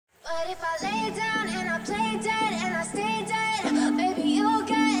if I lay down and I play dead and I stay dead, baby, you'll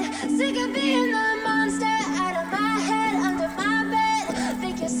get sick of being the monster out of my head, under my bed.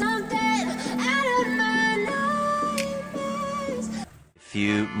 Think you're something out of my nightmares.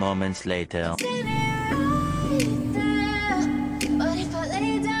 Few moments later. See me right there. But if I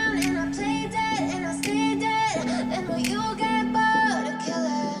lay down and I play dead and I stay dead, then will you get bored of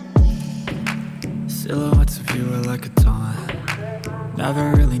killing me? Silhouettes of you are like a taunt.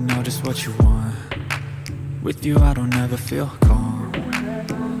 Never really know just what you want. With you I don't ever feel calm.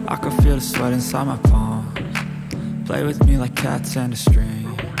 I can feel the sweat inside my palms. Play with me like cats and a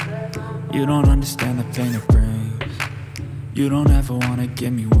string. You don't understand the pain it brings. You don't ever wanna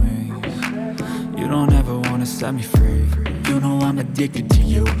give me wings. You don't ever wanna set me free. You know I'm addicted to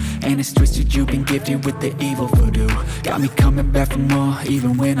you, and it's twisted, you've been gifted with the evil voodoo. Got me coming back for more,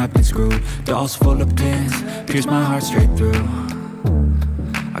 even when I've been screwed. Dolls full of pins, pierce my heart straight through.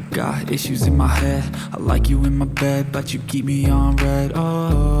 I got issues in my head, I like you in my bed, but you keep me on red.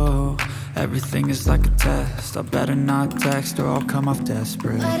 Oh, everything is like a test, I better not text or I'll come off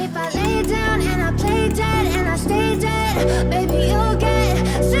desperate. But if I lay down and I play dead and I stay dead, baby, you'll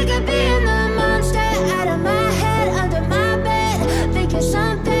get sick of being the monster out of my head, under my bed. Think you're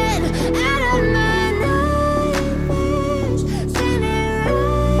something out of my nightmares. See me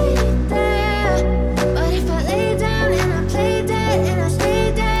right there. But if I lay down and I play dead and I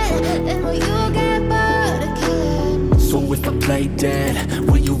stay dead, then will you get bored of killing me? So if I play dead,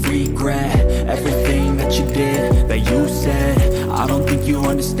 will you regret everything that you did, that you said? I don't think you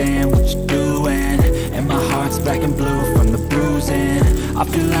understand what you're doing, and my heart's black and blue from the bruising. I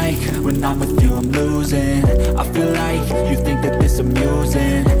feel like when I'm with you I'm losing. I feel like you think that this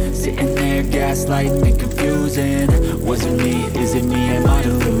amusing, sitting there gaslighting and confusing. Was it me? Is it me? Am I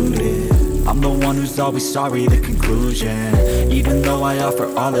deluded? I'm the one who's always sorry, the conclusion, even though I offer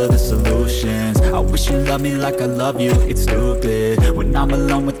all of the solutions. I wish you loved me like I love you, it's stupid. When I'm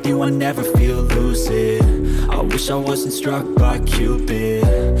alone with you I never feel lucid. I wish I wasn't struck by Cupid.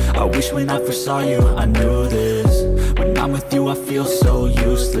 I wish when I first saw you I knew this. When I'm with you I feel so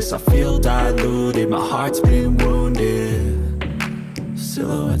useless, I feel diluted, my heart's been wounded.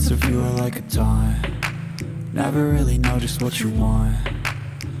 Silhouettes of you are like a taunt. Never really know just what you want.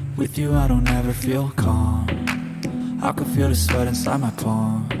 With you I don't ever feel calm. I can feel the sweat inside my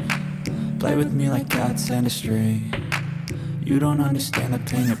palms. Play with me like cats and a string. You don't understand the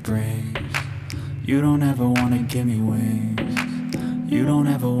pain it brings. You don't ever wanna give me wings. You don't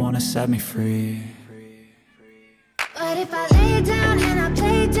ever wanna set me free. But if I lay down and